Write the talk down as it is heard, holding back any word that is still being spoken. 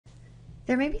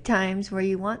There may be times where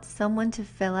you want someone to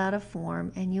fill out a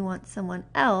form and you want someone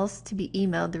else to be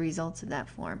emailed the results of that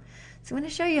form. So I'm going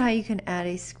to show you how you can add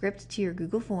a script to your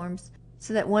Google Forms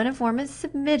so that when a form is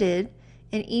submitted,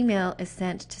 an email is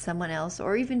sent to someone else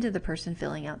or even to the person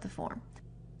filling out the form.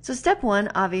 So step one,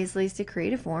 obviously, is to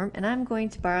create a form, and I'm going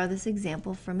to borrow this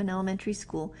example from an elementary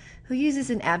school who uses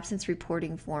an absence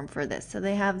reporting form for this. So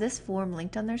they have this form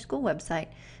linked on their school website.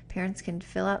 Parents can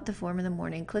fill out the form in the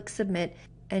morning, click submit,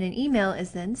 and an email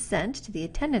is then sent to the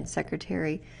attendance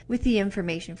secretary with the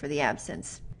information for the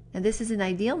absence. Now this is an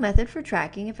ideal method for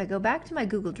tracking. If I go back to my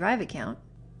Google Drive account,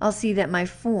 I'll see that my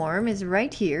form is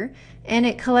right here, and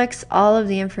it collects all of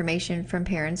the information from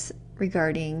parents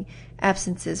regarding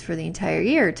absences for the entire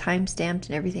year, time-stamped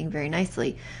and everything very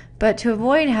nicely. But to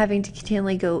avoid having to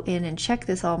continually go in and check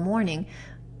this all morning,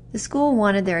 the school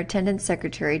wanted their attendance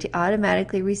secretary to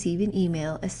automatically receive an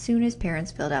email as soon as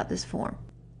parents filled out this form.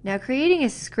 Now, creating a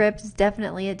script is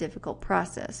definitely a difficult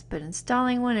process, but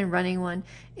installing one and running one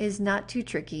is not too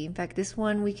tricky. In fact, this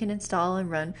one we can install and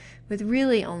run with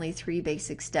really only 3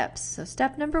 basic steps. So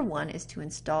step number 1 is to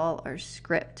install our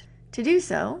script. To do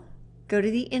so, go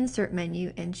to the Insert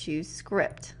menu and choose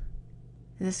Script.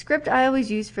 And the script I always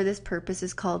use for this purpose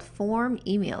is called Form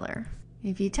Emailer.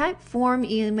 If you type Form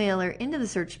Emailer into the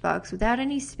search box without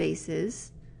any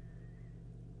spaces,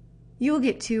 you will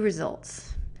get 2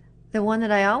 results. The one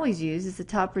that I always use is the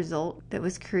top result that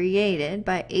was created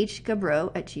by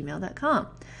hgabro@gmail.com.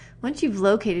 Once you've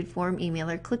located Form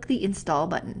Emailer, click the Install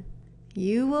button.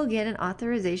 You will get an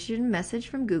authorization message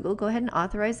from Google. Go ahead and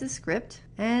authorize the script,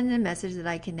 and the message that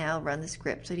I can now run the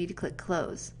script. So I need to click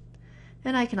Close.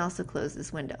 And I can also close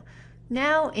this window.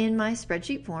 Now in my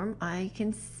spreadsheet form, I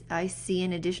see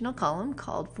an additional column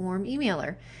called Form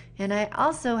Emailer. And I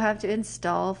also have to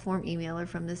install Form Emailer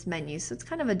from this menu. So it's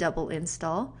kind of a double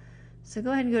install. So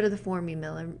go ahead and go to the Form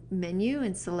Emailer menu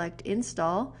and select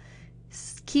Install.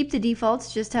 Keep the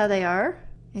defaults just how they are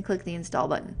and click the Install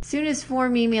button. As soon as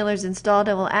Form Emailer is installed,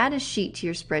 I will add a sheet to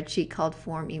your spreadsheet called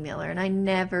Form Emailer, and I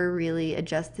never really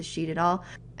adjust the sheet at all.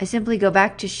 I simply go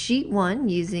back to Sheet 1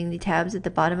 using the tabs at the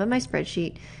bottom of my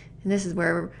spreadsheet, and this is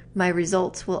where my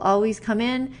results will always come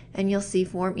in, and you'll see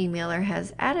Form Emailer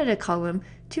has added a column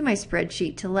to my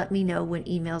spreadsheet to let me know when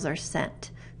emails are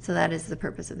sent. So that is the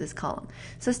purpose of this column.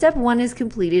 So step 1 is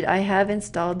completed. I have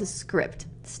installed the script.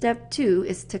 Step 2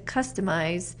 is to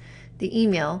customize the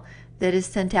email that is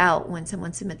sent out when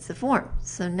someone submits the form.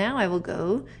 So now I will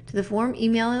go to the Form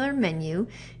Emailer menu,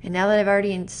 and now that I've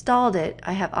already installed it,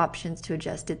 I have options to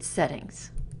adjust its settings.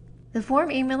 The Form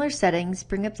Emailer settings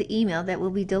bring up the email that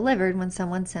will be delivered when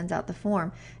someone sends out the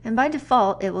form, and by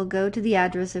default it will go to the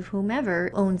address of whomever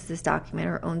owns this document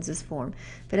or owns this form.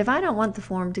 But if I don't want the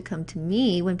form to come to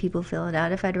me when people fill it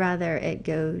out, if I'd rather it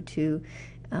go to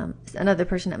another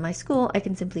person at my school, I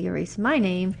can simply erase my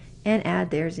name and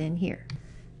add theirs in here.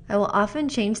 I will often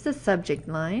change the subject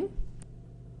line,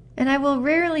 and I will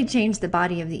rarely change the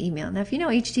body of the email. Now, if you know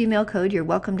HTML code, you're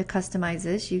welcome to customize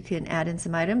this. You can add in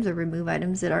some items or remove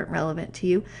items that aren't relevant to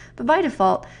you. But by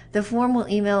default, the form will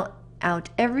email out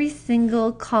every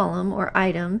single column or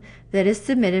item that is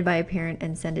submitted by a parent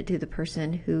and send it to the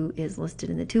person who is listed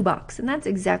in the to box. And that's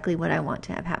exactly what I want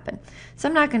to have happen. So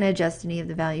I'm not going to adjust any of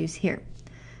the values here.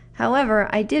 However,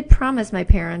 I did promise my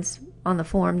parents on the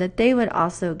form that they would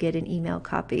also get an email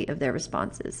copy of their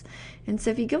responses. And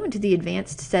so if you go into the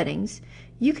advanced settings,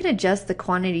 you can adjust the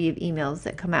quantity of emails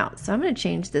that come out. So I'm going to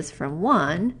change this from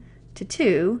 1 to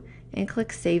 2 and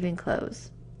click Save and Close.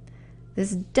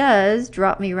 This does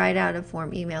drop me right out of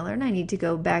Form Emailer, and I need to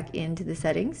go back into the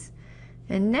settings.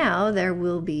 And now there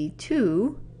will be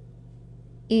 2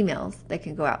 emails that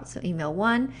can go out. So email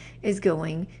 1 is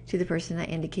going to the person I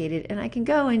indicated, and I can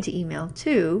go into email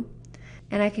 2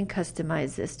 and I can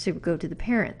customize this to go to the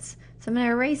parents. So I'm going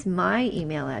to erase my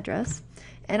email address,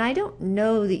 and I don't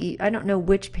know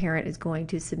which parent is going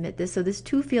to submit this, so this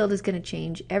to field is going to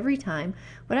change every time.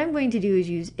 What I'm going to do is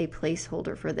use a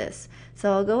placeholder for this.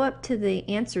 So I'll go up to the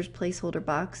answers placeholder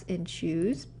box and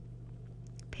choose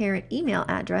parent email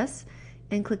address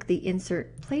and click the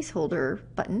insert placeholder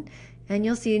button. And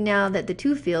you'll see now that the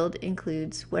to field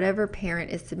includes whatever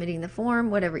parent is submitting the form,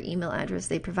 whatever email address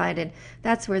they provided.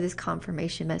 That's where this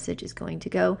confirmation message is going to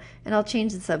go. And I'll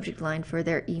change the subject line for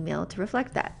their email to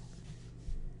reflect that.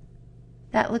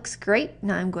 That looks great.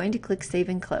 Now I'm going to click Save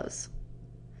and Close.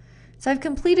 So I've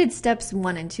completed steps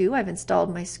 1 and 2. I've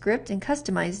installed my script and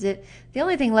customized it. The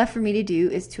only thing left for me to do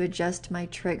is to adjust my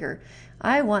trigger.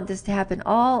 I want this to happen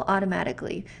all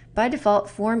automatically. By default,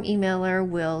 Form Emailer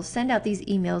will send out these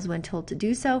emails when told to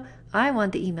do so. I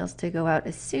want the emails to go out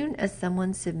as soon as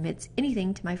someone submits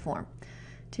anything to my form.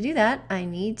 To do that, I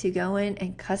need to go in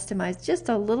and customize just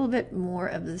a little bit more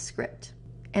of the script.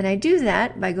 And I do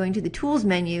that by going to the Tools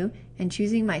menu and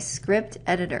choosing my script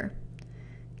editor.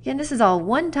 Again, this is all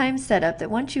one-time setup that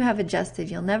once you have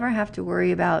adjusted, you'll never have to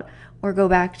worry about or go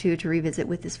back to revisit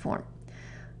with this form.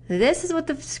 This is what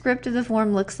the script of the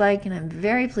form looks like, and I'm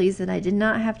very pleased that I did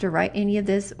not have to write any of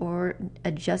this or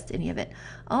adjust any of it.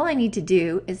 All I need to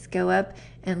do is go up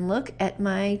and look at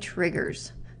my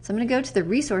triggers. So I'm going to go to the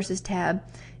Resources tab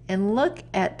and look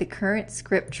at the current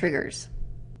script triggers.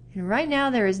 And right now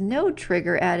there is no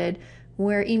trigger added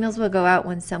where emails will go out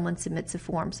when someone submits a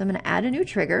form. So I'm going to add a new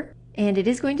trigger, and it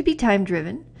is going to be time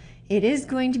driven. It is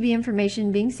going to be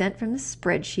information being sent from the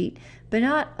spreadsheet, but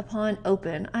not upon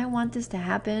open. I want this to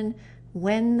happen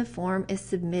when the form is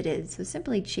submitted. So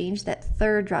simply change that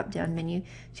third drop-down menu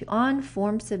to On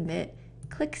Form Submit,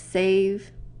 click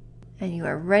Save, and you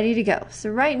are ready to go. So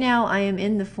right now I am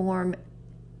in the form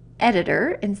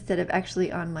editor instead of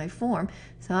actually on my form.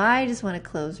 So I just want to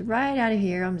close right out of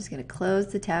here. I'm just going to close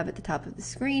the tab at the top of the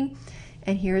screen,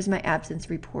 and here's my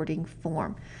absence reporting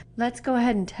form. Let's go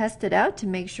ahead and test it out to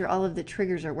make sure all of the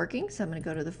triggers are working. So I'm going to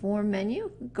go to the Form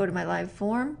menu, go to my live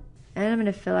form, and I'm going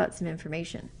to fill out some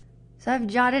information. So I've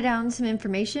jotted down some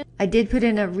information. I did put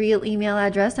in a real email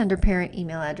address under parent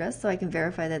email address so I can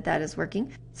verify that that is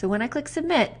working. So when I click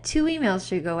Submit, 2 emails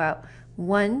should go out.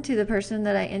 One to the person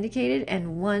that I indicated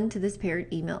and one to this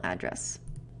parent email address.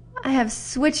 I have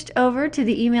switched over to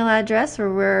the email address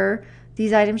where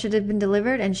these items should have been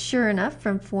delivered, and sure enough,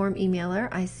 from Form Emailer,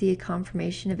 I see a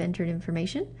confirmation of entered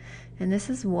information, and this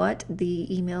is what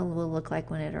the email will look like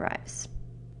when it arrives.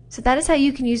 So that is how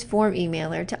you can use Form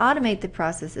Emailer to automate the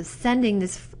process of sending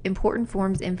this important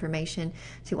forms information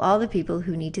to all the people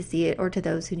who need to see it or to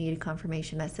those who need a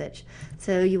confirmation message.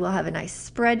 So you will have a nice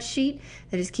spreadsheet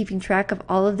that is keeping track of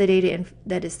all of the data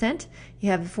that is sent. You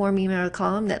have a Form Emailer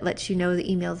column that lets you know the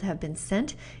emails have been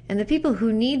sent, and the people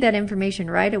who need that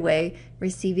information right away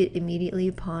receive it immediately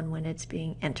upon when it's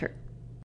being entered.